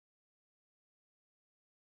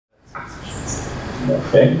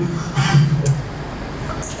Okay.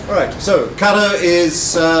 All right, so Carter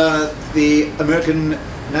is the American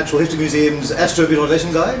Natural History Museum's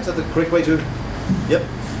Astrovisualization guide. Is that the correct way to? Yep.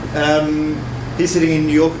 He's sitting in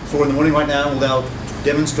New York at 4 in the morning right now and will now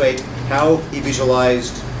demonstrate how he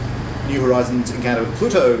visualized New Horizons encounter with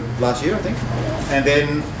Pluto last year, I think. And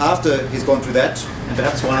then after he's gone through that, and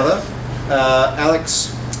perhaps one other,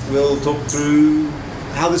 Alex will talk through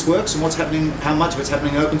how this works and what's happening, how much of it's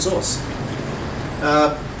happening in open source.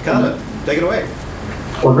 Carter, take it away.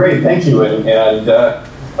 Well, great, thank you, and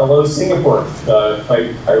hello, Singapore.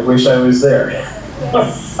 I wish I was there.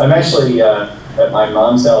 I'm actually at my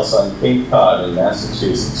mom's house on Cape Cod in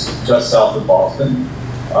Massachusetts, just south of Boston.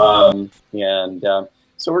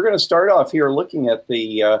 So we're going to start off here looking at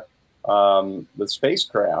the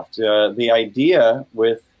spacecraft. The idea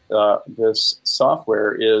with this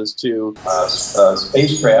software is to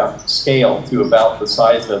spacecraft scale to about the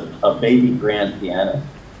size of a baby grand piano.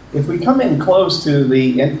 If we come in close to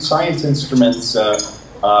the science instruments,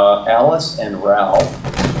 Alice and Ralph,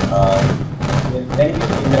 if any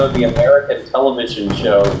of you know the American television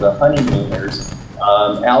show, The Honeymooners,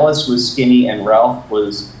 Alice was skinny and Ralph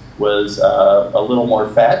was a little more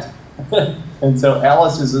fat. And so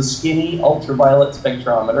Alice is a skinny ultraviolet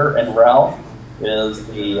spectrometer, and Ralph is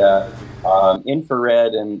the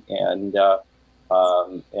infrared and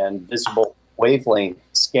visible wavelength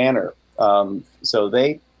scanner. So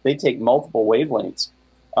they take multiple wavelengths.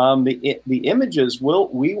 The images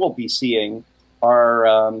we will be seeing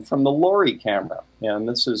are from the LORRI camera, and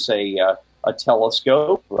this is a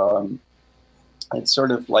telescope. It's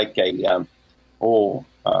sort of like a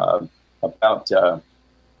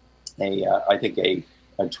I think a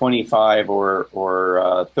 25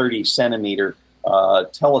 or 30 centimeter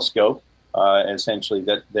telescope, essentially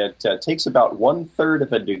that takes about 1/3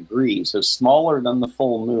 of a degree, so smaller than the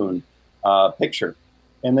full moon picture.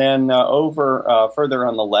 And then further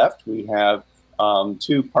on the left, we have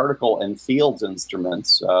two particle and fields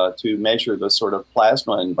instruments to measure the sort of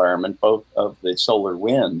plasma environment, both of the solar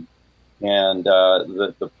wind and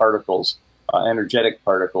the particles, energetic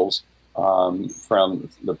particles from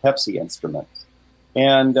the Pepsi instrument.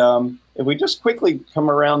 And if we just quickly come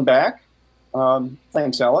around back,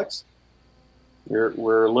 thanks, Alex.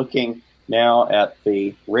 We're looking now at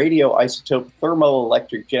the radioisotope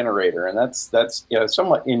thermoelectric generator, and that's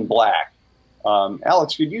somewhat in black.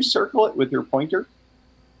 Alex, could you circle it with your pointer?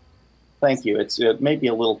 Thank you. It may be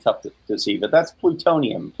a little tough to see, but that's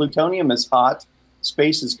plutonium. Plutonium is hot,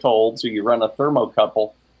 space is cold, so you run a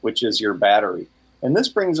thermocouple, which is your battery. And this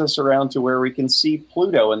brings us around to where we can see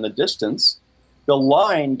Pluto in the distance. The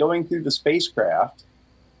line going through the spacecraft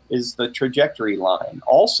is the trajectory line.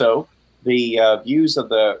 Also, the views of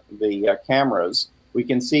the cameras, we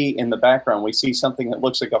can see in the background, we see something that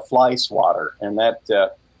looks like a fly swatter, and that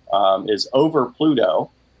is over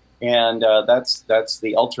Pluto. And that's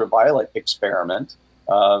the ultraviolet experiment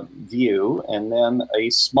view. And then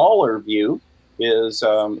a smaller view is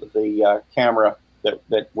the camera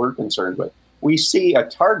that we're concerned with. We see a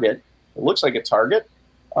target. It looks like a target.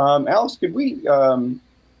 Alice, could we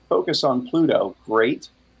focus on Pluto? Great.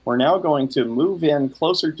 We're now going to move in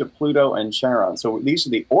closer to Pluto and Charon. So these are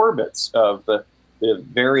the orbits of the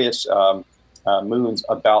various moons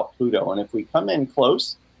about Pluto. And if we come in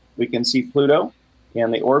close, we can see Pluto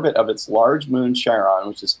in the orbit of its large moon Charon,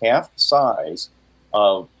 which is half the size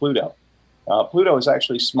of Pluto. Pluto is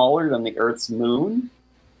actually smaller than the Earth's moon.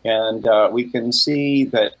 And we can see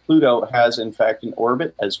that Pluto has, in fact, an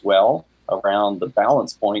orbit as well around the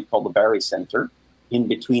balance point called the barycenter in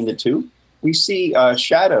between the two. We see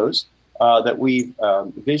shadows that we've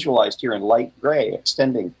visualized here in light gray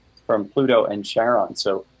extending from Pluto and Charon.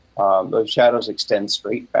 So those shadows extend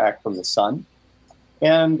straight back from the sun.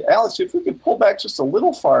 And Alex, if we could pull back just a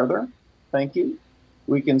little farther, thank you,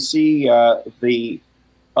 we can see the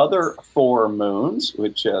other four moons,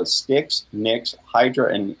 which Styx, Nix,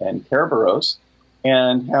 Hydra, and Kerberos,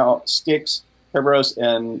 and how Styx, Kerberos,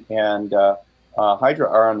 and Hydra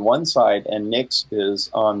are on one side, and Nix is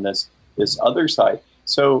on this other side.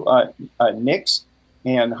 So Nix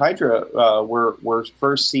and Hydra were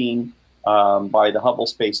first seen by the Hubble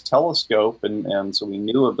Space Telescope, and so we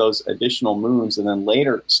knew of those additional moons, and then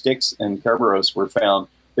later Styx and Kerberos were found.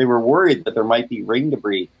 They were worried that there might be ring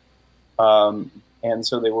debris. And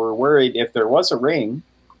so they were worried if there was a ring,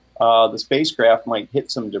 the spacecraft might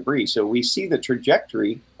hit some debris. So we see the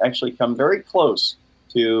trajectory actually come very close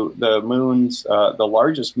to the moon's, the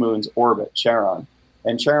largest moon's orbit, Charon.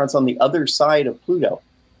 And Charon's on the other side of Pluto.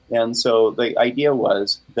 And so the idea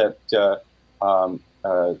was that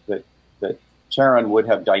Charon would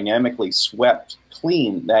have dynamically swept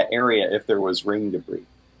clean that area if there was ring debris.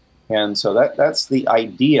 And so that's the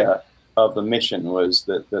idea of the mission, was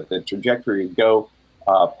that the trajectory would go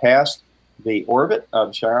past the orbit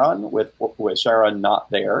of Charon with Charon not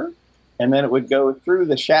there, and then it would go through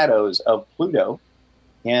the shadows of Pluto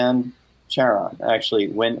and Charon, actually,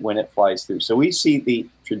 when it flies through. So we see the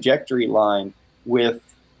trajectory line with,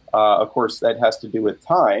 of course, that has to do with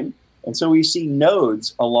time. And so we see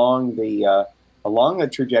nodes along the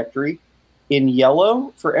trajectory in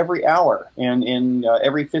yellow for every hour, and in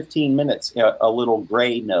every 15 minutes, a little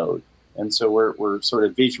gray node. And so we're sort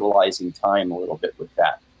of visualizing time a little bit with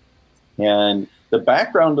that. And the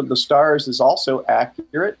background of the stars is also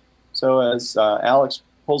accurate. So as Alex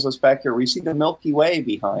pulls us back here, we see the Milky Way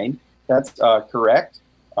behind. That's correct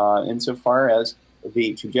insofar as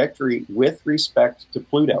the trajectory with respect to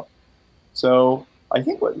Pluto. So I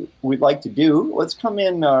think what we'd like to do, let's come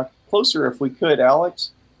in closer if we could,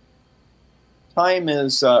 Alex. Time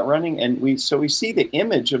is running, and we see the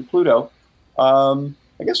image of Pluto.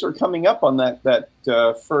 I guess we're coming up on that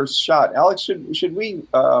first shot. Alex, should we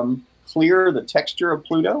clear the texture of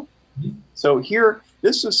Pluto? Mm-hmm. So here,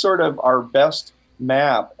 this is sort of our best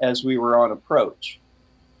map as we were on approach,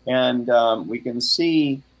 and we can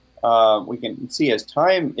see as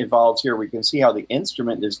time evolves here, we can see how the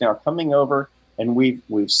instrument is now coming over, and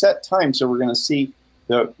we've set time, so we're going to see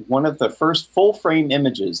one of the first full frame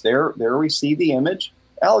images. There we see the image.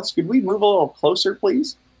 Alex, could we move a little closer,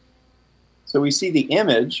 please? So we see the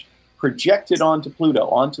image projected onto Pluto,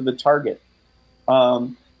 onto the target.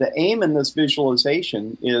 The aim in this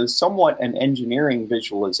visualization is somewhat an engineering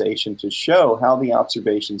visualization to show how the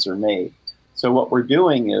observations are made. So what we're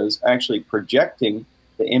doing is actually projecting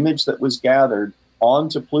the image that was gathered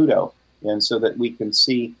onto Pluto, and so that we can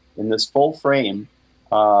see in this full frame,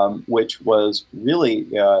 which was really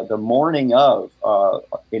the morning of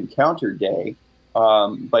Encounter Day,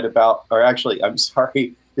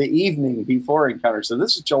 the evening before Encounter. So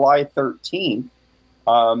this is July 13th,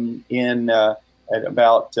 at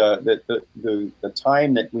about the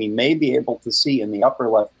time that we may be able to see in the upper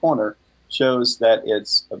left corner shows that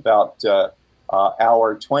it's about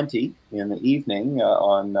hour 20 in the evening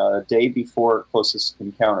on the day before closest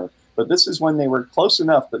encounter. But this is when they were close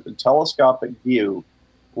enough that the telescopic view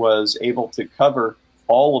was able to cover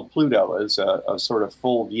all of Pluto as a sort of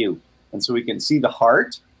full view. And so we can see the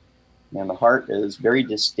heart, and the heart is very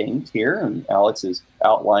distinct here, and Alex is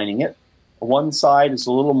outlining it. One side is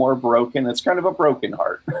a little more broken. It's kind of a broken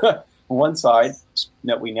heart. One side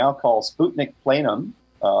that we now call Sputnik Planum.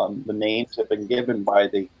 The names have been given by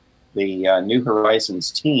the New Horizons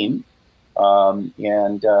team, so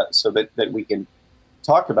that we can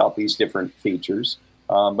talk about these different features.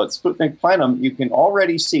 But Sputnik Planum, you can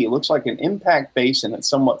already see, it looks like an impact basin. It's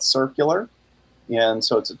somewhat circular, and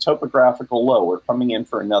so it's a topographical low. We're coming in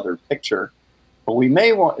for another picture. But we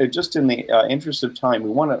may want, just in the interest of time, we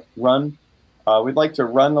want to run, we'd like to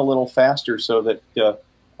run a little faster so that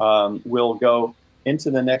we'll go into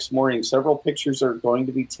the next morning. Several pictures are going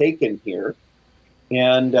to be taken here.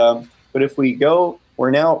 And but if we go,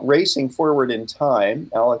 we're now racing forward in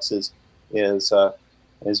time. Alex is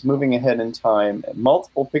moving ahead in time.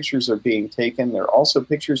 Multiple pictures are being taken. There are also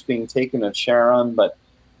pictures being taken of Charon, but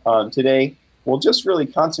today we'll just really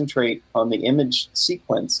concentrate on the image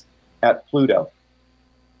sequence at Pluto.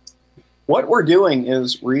 What we're doing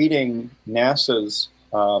is reading NASA's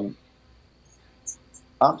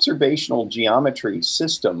observational geometry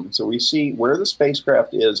system. So we see where the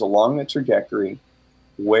spacecraft is along the trajectory,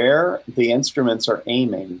 where the instruments are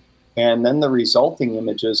aiming, and then the resulting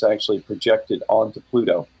images actually projected onto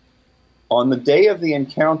Pluto. On the day of the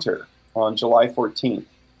encounter, on July 14th,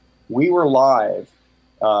 we were live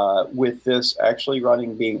with this actually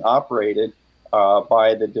being operated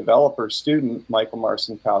by the developer student, Michael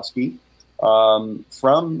Marcinkowski,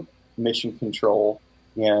 from Mission Control,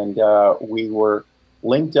 and we were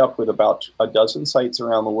linked up with about a dozen sites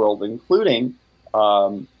around the world, including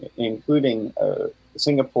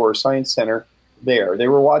Singapore Science Center there. They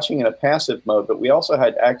were watching in a passive mode, but we also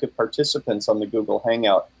had active participants on the Google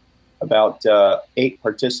Hangout, about 8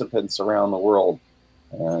 participants around the world.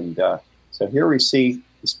 And so here we see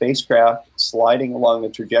the spacecraft sliding along the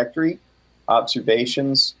trajectory,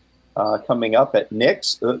 observations coming up at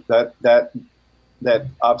NICS. That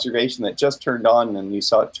observation that just turned on and you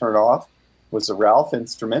saw it turn off was the Ralph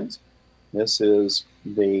instrument. This is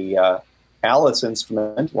the Alice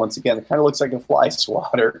instrument. Once again, it kind of looks like a fly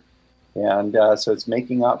swatter. And so it's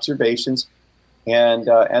making observations. And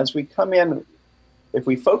as we come in, if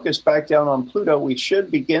we focus back down on Pluto, we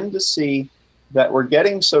should begin to see that we're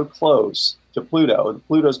getting so close to Pluto.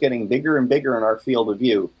 Pluto's getting bigger and bigger in our field of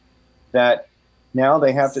view, that now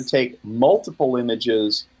they have to take multiple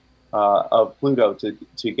images of Pluto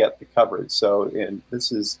to get the coverage. So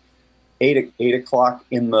this is 8 o'clock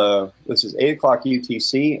this is 8 o'clock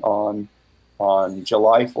UTC on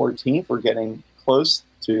July 14th. We're getting close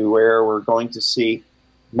to where we're going to see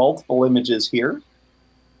multiple images here.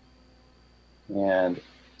 And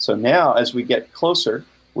so now as we get closer,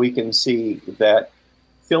 we can see that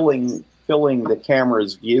filling the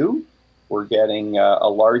camera's view, we're getting a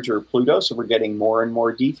larger Pluto, so we're getting more and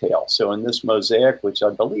more detail. So in this mosaic, which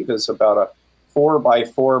I believe is about a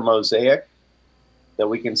 4x4 mosaic, that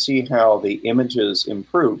we can see how the images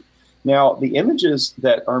improve. Now, the images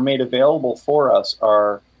that are made available for us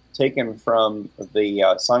are taken from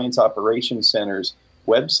the Science Operations Center's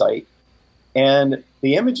website, and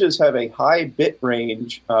the images have a high bit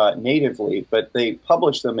range natively, but they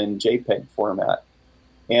publish them in JPEG format.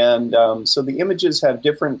 And so the images have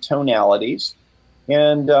different tonalities.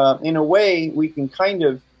 And in a way, we can kind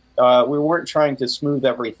of, we weren't trying to smooth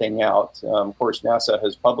everything out. Of course, NASA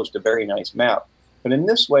has published a very nice map. But in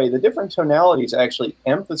this way, the different tonalities actually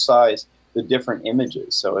emphasize the different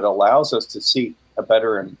images. So it allows us to see a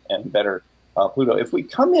better and better Pluto. If we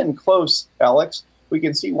come in close, Alex, we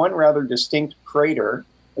can see one rather distinct crater.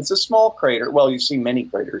 It's a small crater. Well, you see many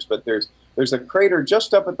craters, but there's a crater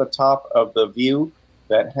just up at the top of the view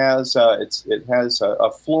that has it has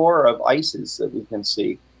a floor of ices that we can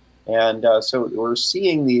see, and so we're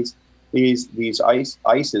seeing these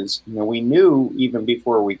ices. You know, we knew even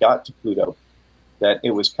before we got to Pluto that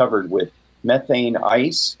it was covered with methane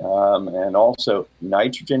ice and also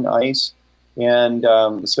nitrogen ice, and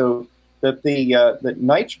so that the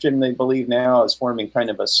nitrogen, they believe now, is forming kind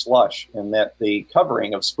of a slush, and that the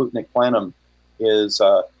covering of Sputnik Planum is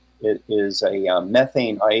it is a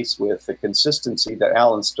methane ice with the consistency that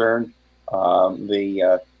Alan Stern,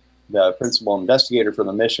 the principal investigator for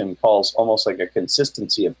the mission, calls almost like a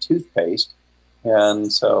consistency of toothpaste.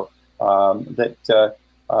 And so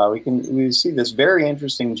we see this very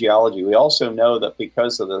interesting geology. We also know that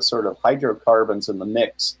because of the sort of hydrocarbons in the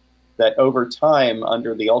mix, that over time,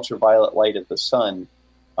 under the ultraviolet light of the sun,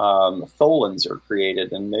 tholins are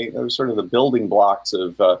created, and they're sort of the building blocks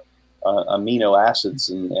of amino acids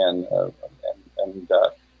and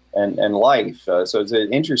life. So it's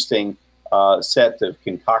an interesting set of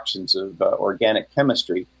concoctions of organic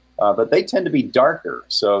chemistry, but they tend to be darker,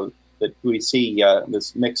 so that we see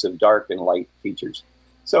this mix of dark and light features.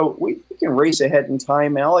 So we can race ahead in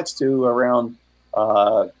time, Alex, to around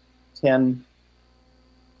 10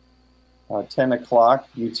 o'clock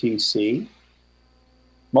UTC.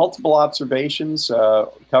 Multiple observations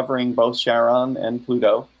covering both Charon and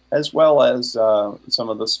Pluto, as well as some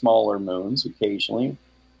of the smaller moons occasionally,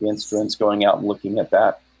 the instruments going out and looking at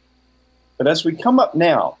that. But as we come up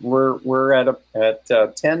now, we're at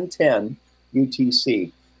 10:10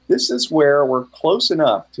 UTC. This is where we're close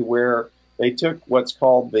enough to where they took what's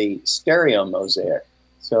called the stereo mosaic.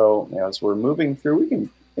 So as we're moving through, we can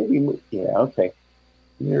maybe move, yeah, okay,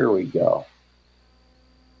 here we go.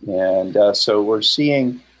 And so we're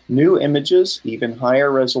seeing new images, even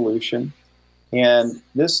higher resolution. And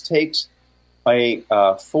this takes a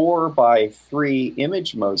 4x3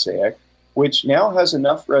 image mosaic, which now has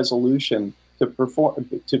enough resolution to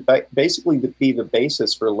basically be the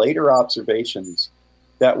basis for later observations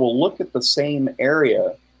that will look at the same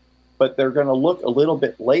area, but they're going to look a little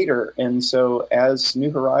bit later. And so as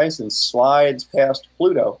New Horizons slides past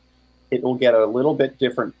Pluto, it will get a little bit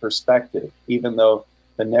different perspective, even though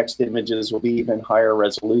the next images will be even higher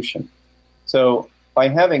resolution. So by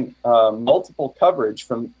having multiple coverage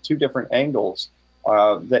from two different angles,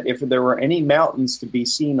 that if there were any mountains to be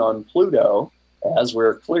seen on Pluto, as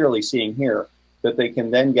we're clearly seeing here, that they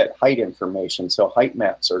can then get height information. So height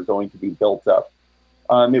maps are going to be built up.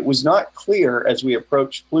 It was not clear as we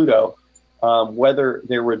approached Pluto whether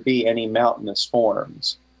there would be any mountainous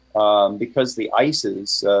forms because the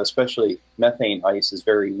ices, especially methane ice, is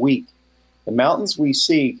very weak. The mountains we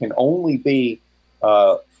see can only be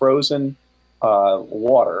frozen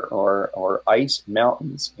water or ice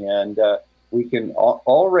mountains, and we can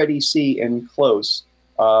already see in close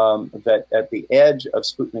that at the edge of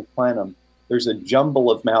Sputnik Planum, there's a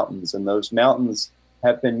jumble of mountains, and those mountains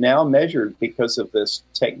have been now measured because of this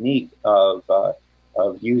technique of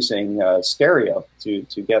using stereo to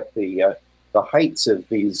get the heights of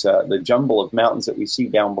these the jumble of mountains that we see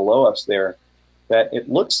down below us there. That it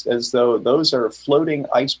looks as though those are floating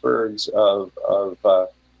icebergs in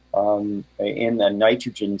the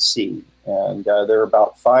nitrogen sea, and they're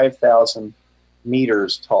about 5,000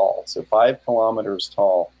 meters tall, so 5 kilometers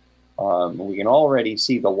tall. We can already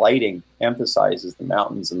see the lighting emphasizes the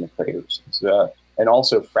mountains and the craters, and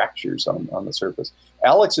also fractures on the surface.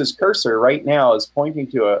 Alex's cursor right now is pointing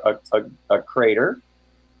to a crater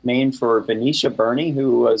named for Venetia Burney,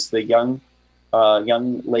 who was the young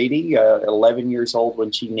lady, 11 years old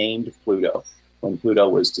when she named Pluto, when Pluto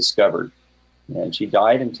was discovered. And she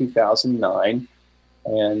died in 2009,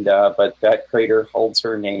 and but that crater holds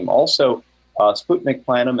her name. Also, Sputnik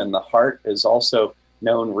Planum in the heart is also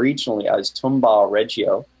known regionally as Tombaugh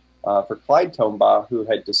Regio, for Clyde Tombaugh, who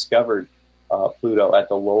had discovered Pluto at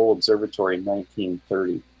the Lowell Observatory in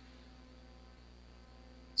 1930.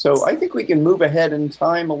 So I think we can move ahead in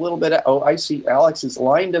time a little bit. Oh, I see Alex has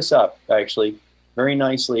lined us up, actually, very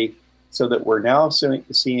nicely, so that we're now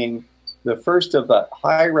seeing the first of the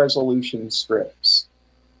high-resolution strips.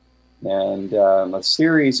 And a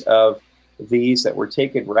series of these that were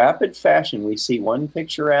taken rapid fashion. We see one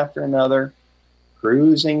picture after another,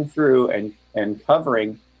 cruising through and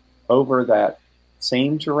covering over that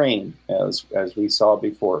same terrain as we saw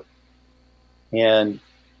before. And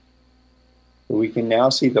we can now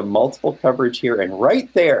see the multiple coverage here. And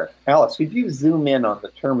right there, Alex, could you zoom in on the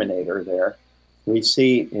Terminator there? We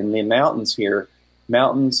see in the mountains here,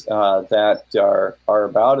 mountains that are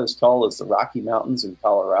about as tall as the Rocky Mountains in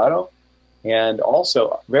Colorado. And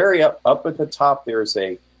also very up at the top, there's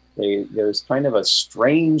kind of a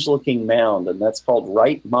strange looking mound, and that's called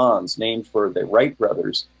Wright Mons, named for the Wright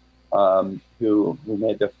brothers, who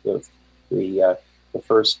made the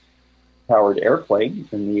first powered airplane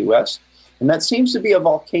in the US. And that seems to be a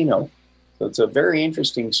volcano. So it's a very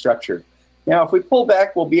interesting structure. Now, if we pull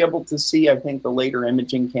back, we'll be able to see, I think, the later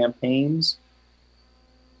imaging campaigns.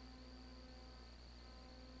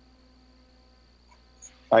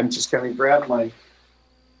 I'm just going to grab my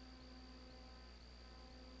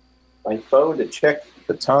phone to check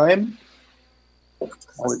the time,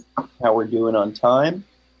 how we're doing on time.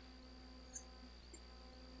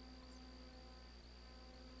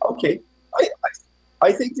 Okay,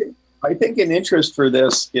 I think an interest for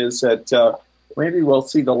this is that maybe we'll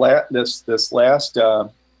see the this last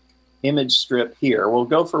image strip here. We'll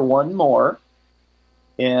go for one more,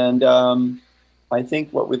 and I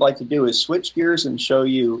think what we'd like to do is switch gears and show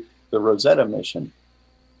you the Rosetta mission.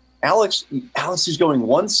 Alex is going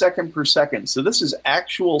 1 second per second, so this is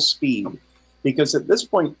actual speed, because at this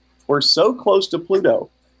point we're so close to Pluto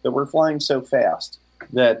that we're flying so fast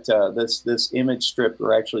that this image strip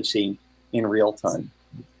we're actually seeing in real time.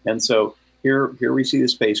 And so here we see the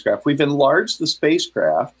spacecraft. We've enlarged the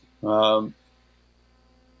spacecraft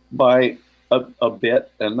by a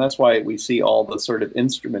bit, and that's why we see all the sort of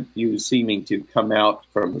instrument views seeming to come out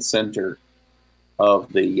from the center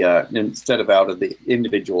of the, instead of out of the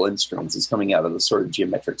individual instruments, it's coming out of the sort of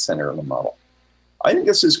geometric center of the model. I think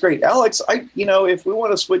this is great. Alex, if we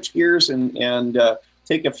want to switch gears and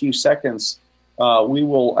take a few seconds, we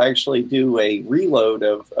will actually do a reload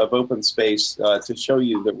of OpenSpace to show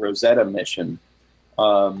you the Rosetta mission.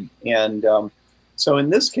 So in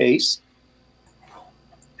this case,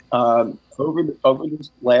 over this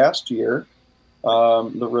last year,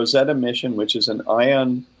 the Rosetta mission, which is an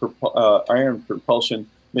ion propulsion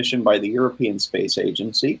mission by the European Space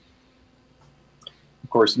Agency. Of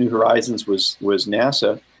course, New Horizons was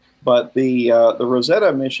NASA, but the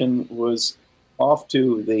Rosetta mission was off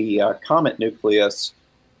to the comet nucleus,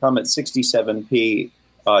 comet 67P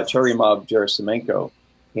Churyumov-Gerasimenko,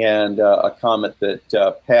 and a comet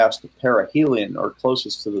that passed perihelion, or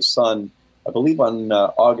closest to the sun, I believe on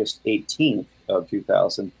August 18th of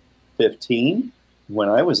 2015, when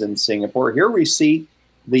I was in Singapore. Here we see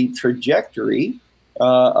the trajectory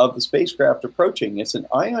of the spacecraft approaching. It's an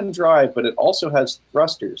ion drive, but it also has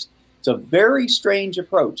thrusters. It's a very strange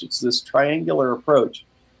approach. It's this triangular approach.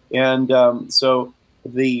 And so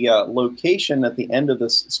the location at the end of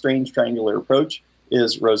this strange triangular approach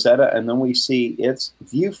is Rosetta, and then we see its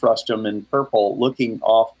view frustum in purple looking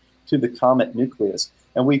off to the comet nucleus.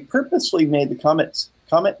 And we purposely made the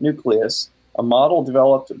comet nucleus a model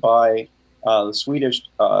developed by the Swedish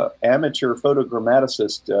amateur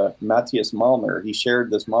photogrammaticist Matthias Malmer. He shared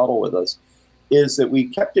this model with us, is that we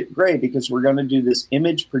kept it gray because we're going to do this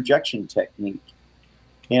image projection technique.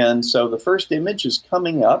 And so the first image is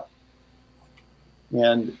coming up,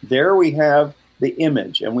 and there we have the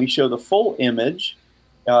image, and we show the full image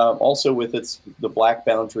also with the black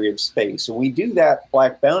boundary of space. And we do that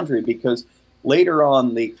black boundary because later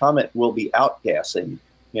on the comet will be outgassing,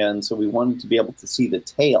 and so we wanted to be able to see the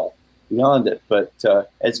tail beyond it. But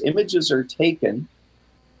as images are taken,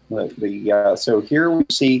 so here we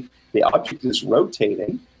see the object is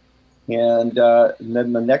rotating, and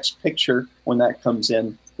then the next picture, when that comes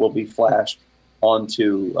in, will be flashed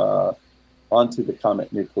onto the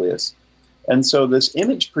comet nucleus. And so this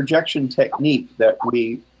image projection technique that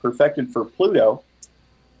we perfected for Pluto,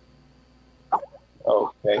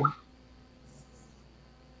 okay.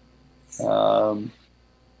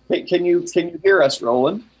 Can you hear us,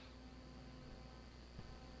 Roland?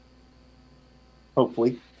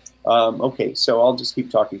 Hopefully. Okay, so I'll just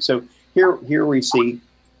keep talking. So here we see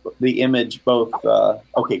the image both,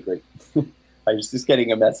 okay, great. I was just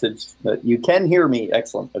getting a message that you can hear me.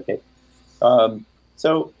 Excellent, okay.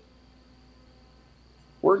 So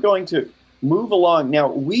we're going to move along.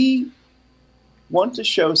 Now, we want to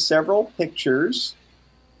show several pictures,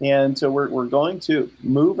 and so we're going to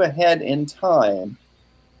move ahead in time.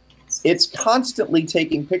 It's constantly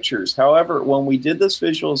taking pictures. However, when we did this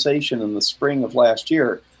visualization in the spring of last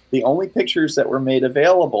year, the only pictures that were made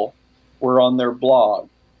available were on their blog.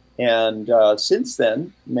 And since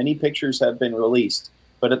then, many pictures have been released.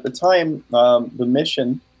 But at the time, the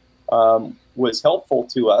mission was helpful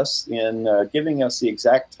to us in giving us the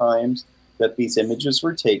exact times that these images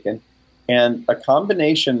were taken, and a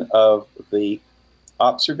combination of the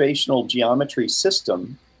observational geometry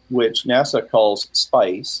system, which NASA calls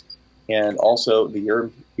SPICE, and also the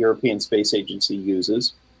European Space Agency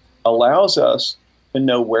uses, allows us to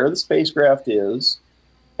know where the spacecraft is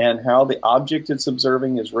and how the object it's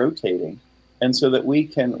observing is rotating, and so that we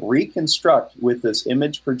can reconstruct with this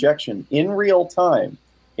image projection in real time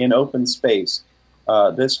in open space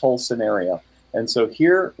this whole scenario. And so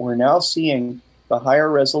here we're now seeing the higher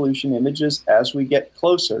resolution images as we get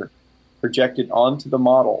closer projected onto the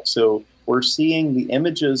model. So we're seeing the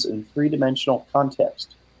images in three-dimensional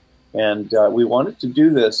context. And we wanted to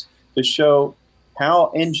do this to show how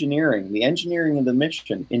the engineering of the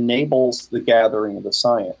mission enables the gathering of the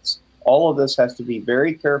science. All of this has to be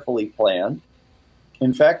very carefully planned.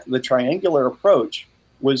 In fact, the triangular approach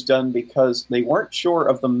was done because they weren't sure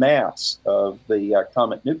of the mass of the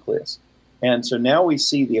comet nucleus. And so now we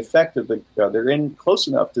see the effect of they're in close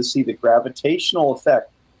enough to see the gravitational effect.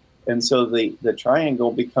 And so the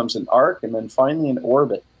triangle becomes an arc and then finally an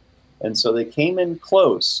orbit. And so they came in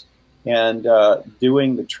close and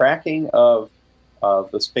doing the tracking of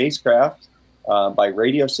the spacecraft by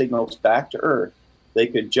radio signals back to Earth, they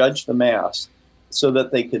could judge the mass so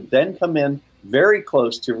that they could then come in very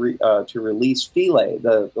close to release Philae,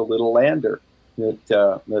 the little lander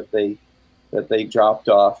that they dropped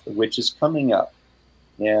off, which is coming up.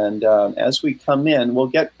 And as we come in, we'll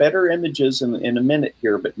get better images in a minute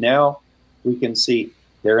here. But now we can see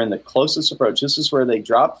they're in the closest approach. This is where they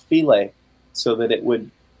dropped Philae, so that it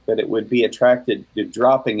would be attracted to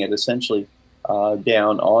dropping it essentially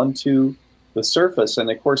down onto the surface.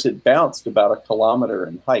 And of course, it bounced about 1 kilometer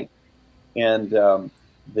in height. And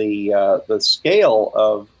the scale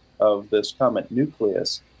of this comet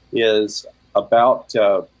nucleus is about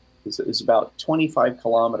 25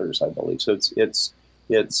 kilometers, I believe. So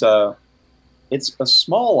it's a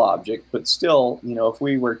small object, but still, you know, if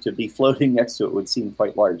we were to be floating next to it, would seem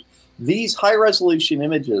quite large. These high resolution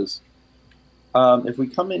images, if we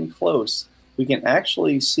come in close, we can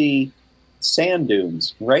actually see sand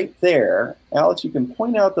dunes right there. Alex, you can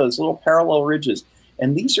point out those little parallel ridges.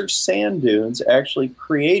 And these are sand dunes actually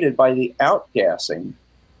created by the outgassing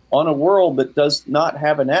on a world that does not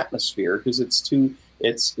have an atmosphere, because it's too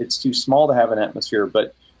small to have an atmosphere.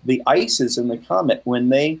 But the ices in the comet, when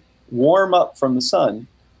they warm up from the sun,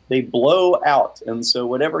 they blow out. And so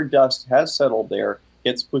whatever dust has settled there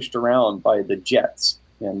gets pushed around by the jets.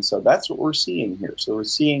 And so that's what we're seeing here. So we're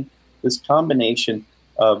seeing this combination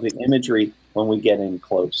of the imagery when we get in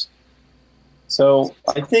close. So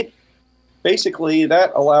I think basically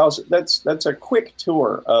that that's a quick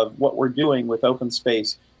tour of what we're doing with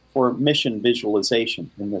OpenSpace for mission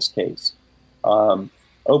visualization in this case.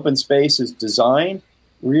 OpenSpace is designed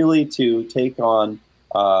really to take on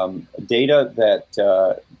data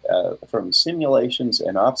that from simulations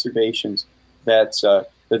and observations that's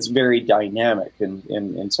very dynamic. And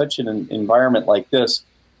in such an environment like this,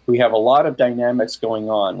 we have a lot of dynamics going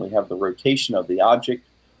on. We have the rotation of the object,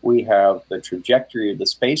 we have the trajectory of the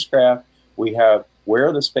spacecraft, we have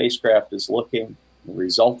where the spacecraft is looking, the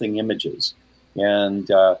resulting images. And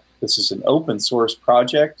this is an open source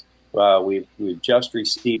project. We've just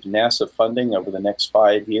received NASA funding over the next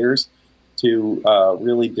 5 years to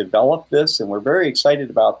really develop this. And we're very excited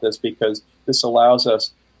about this because this allows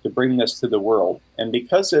us to bring this to the world. And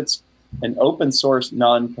because it's an open source,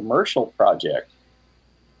 non-commercial project,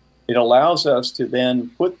 it allows us to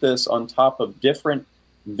then put this on top of different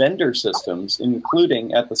vendor systems,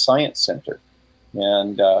 including at the Science Center.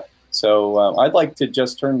 And so I'd like to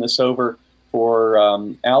just turn this over for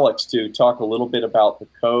Alex to talk a little bit about the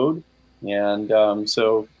code And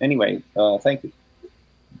so anyway, thank you.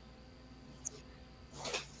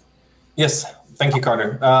 Yes, thank you,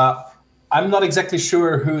 Carter. I'm not exactly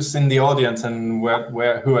sure who's in the audience and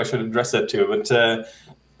who I should address that to, but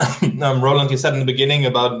Roland, you said in the beginning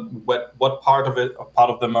about what part of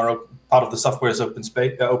the software is open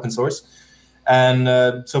source, and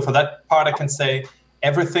so for that part, I can say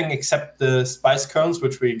everything except the spice cones,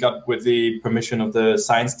 which we got with the permission of the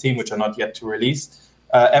science team, which are not yet to release.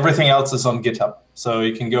 Everything else is on GitHub, so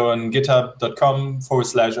you can go on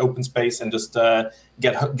github.com/OpenSpace and just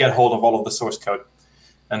get hold of all of the source code.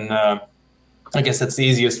 And I guess that's the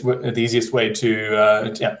easiest way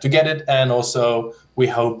to get it. And also, we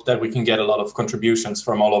hope that we can get a lot of contributions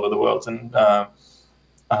from all over the world and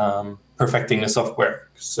perfecting the software.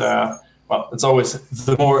 So, well, it's always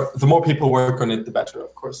the more people work on it, the better,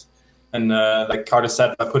 of course. And like Carter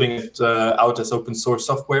said, by putting it out as open source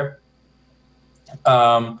software,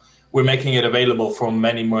 we're making it available for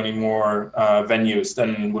many more venues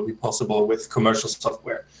than would be possible with commercial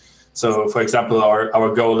software. So, for example,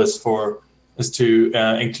 our goal is to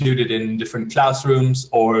include it in different classrooms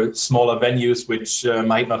or smaller venues which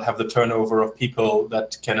might not have the turnover of people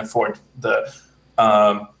that can afford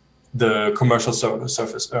the commercial softwares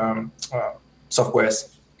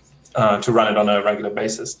to run it on a regular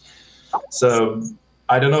basis. So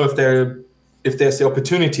I don't know if there's the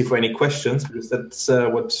opportunity for any questions, because that's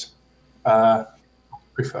what I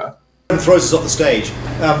prefer. Throws us off the stage.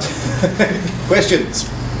 Questions?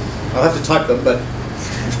 I'll have to type them, but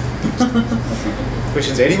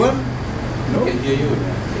questions, anyone? No? I can hear you.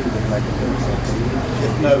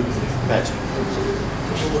 No, Pat.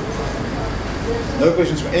 No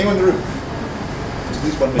questions from anyone in the room? Just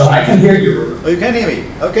this one machine. Well, I can hear you. Oh, you can hear me?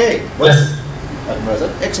 Okay. Well, yes. I didn't realize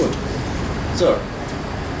that. Excellent. So,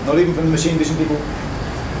 not even from the machine vision people?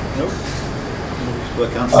 No? Well, I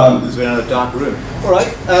can't see because we're in a dark room. All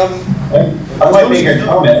right. I might make a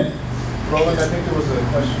comment. Roland, I think there was a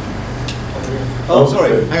question. Oh,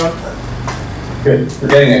 sorry. Hang on. Good. We're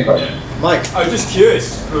getting a question. Mike. I was just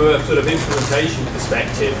curious, from a sort of implementation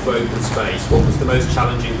perspective for OpenSpace, what was the most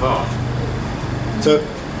challenging part? So,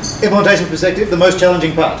 implementation perspective, the most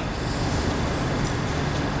challenging part?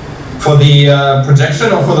 For the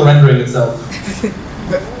projection or for the rendering itself?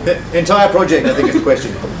 The entire project, I think, is the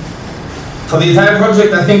question. For the entire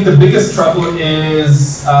project, I think the biggest trouble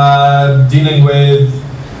is dealing with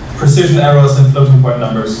precision errors and floating point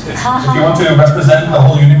numbers. If you want to represent the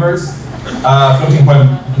whole universe, floating point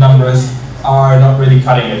numbers are not really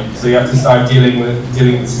cutting it. So you have to start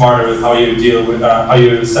dealing smarter with how you deal with how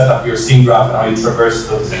you set up your scene graph and how you traverse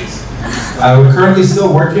those things. We're currently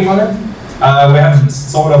still working on it. We have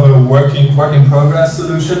sort of a work in progress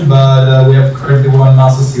solution, but we have currently one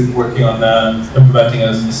master student working on implementing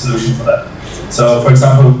a solution for that. So, for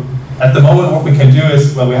example, at the moment, what we can do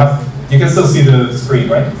is, well, you can still see the screen,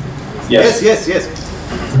 right? Yes, yes, yes.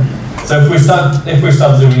 So if we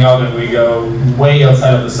start zooming out and we go way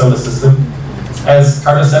outside of the solar system, as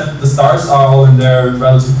Carter said, the stars are all in their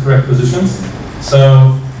relative correct positions.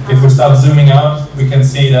 So if we start zooming out, we can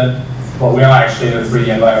see that, well, we are actually in a 3D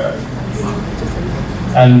environment.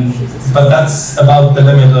 But that's about the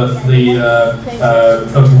limit of the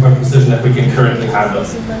floating point precision that we can currently handle.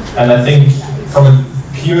 And I think from a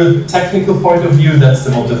pure technical point of view, that's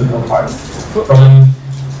the most difficult part.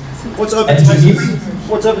 What's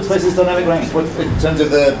OpenSpace's dynamic range? What, in terms of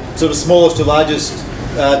the sort of smallest to largest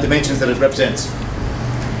dimensions that it represents?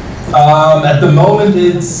 At the moment,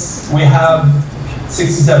 we have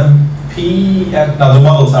 67p, and now the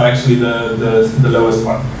models are actually the lowest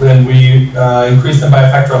one. Then we increased them by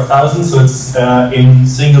a factor of 1,000, so it's in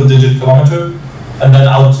single-digit kilometer, and then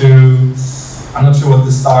out to, I'm not sure what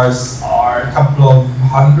the stars are, a couple of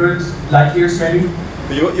 100 light years maybe.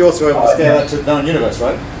 But you're also able to scale that to known universe,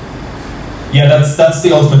 right? Yeah, that's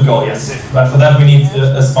the ultimate goal, yes. But for that, we need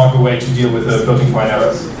a smarter way to deal with the floating point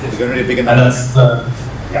errors. It's going to be big enough. And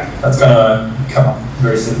that's going to come up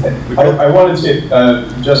very soon. I wanted to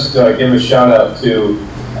just give a shout out to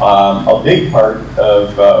a big part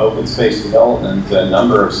of OpenSpace development. A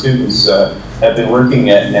number of students have been working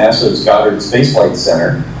at NASA's Goddard Space Flight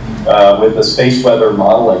Center with a space weather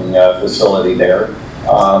modeling facility there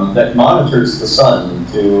that monitors the sun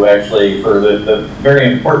to actually, for the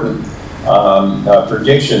very important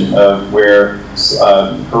prediction of where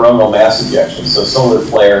coronal mass ejections, so solar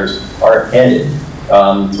flares, are headed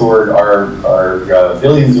toward our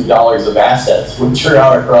billions of dollars of assets, which are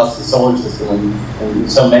out across the solar system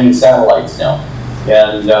and so many satellites now.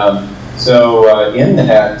 And so in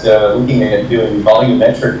that, looking at doing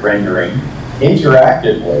volumetric rendering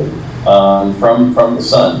interactively from the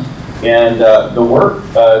sun, And the work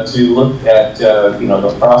to look at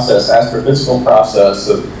the process, astrophysical process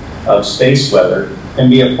of space weather can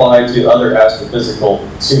be applied to other astrophysical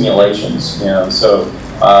simulations. So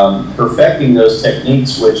perfecting those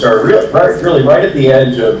techniques, which are really right at the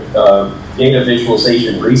edge of data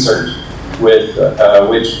visualization research, with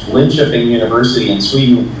which Linköping University in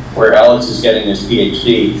Sweden, where Alex is getting his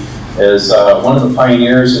PhD, is one of the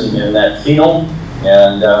pioneers in that field.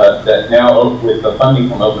 And that now, with the funding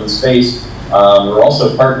from OpenSpace, we're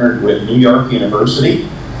also partnered with New York University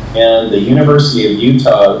and the University of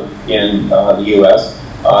Utah in the U.S.,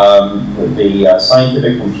 with the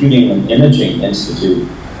Scientific Computing and Imaging Institute.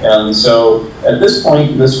 And so at this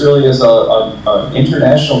point, this really is an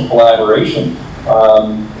international collaboration.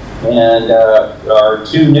 And our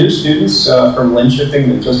two new students from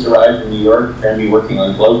Linköping that just arrived in New York are going to be working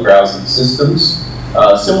on globe browsing systems,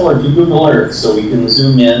 similar to Google Earth, so we can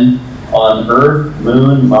zoom in on Earth,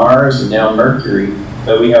 Moon, Mars, and now Mercury,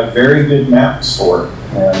 that we have very good maps for.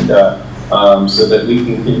 And so that we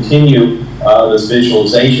can continue this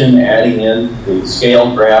visualization, adding in the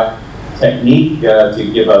scale graph technique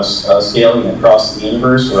to give us scaling across the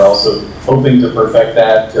universe. We're also hoping to perfect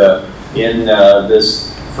that in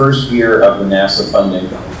this first year of the NASA funding.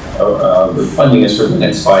 The funding is for the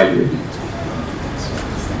next 5 years.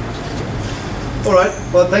 All right,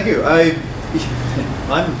 well, thank you.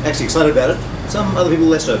 I'm actually excited about it. Some other people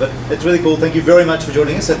less so, but it's really cool. Thank you very much for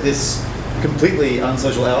joining us at this completely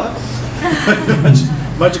unsocial hour.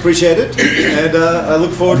 much appreciated. And I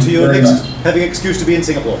look forward to your next having an excuse to be in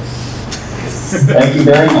Singapore. Thank you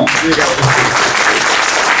very much.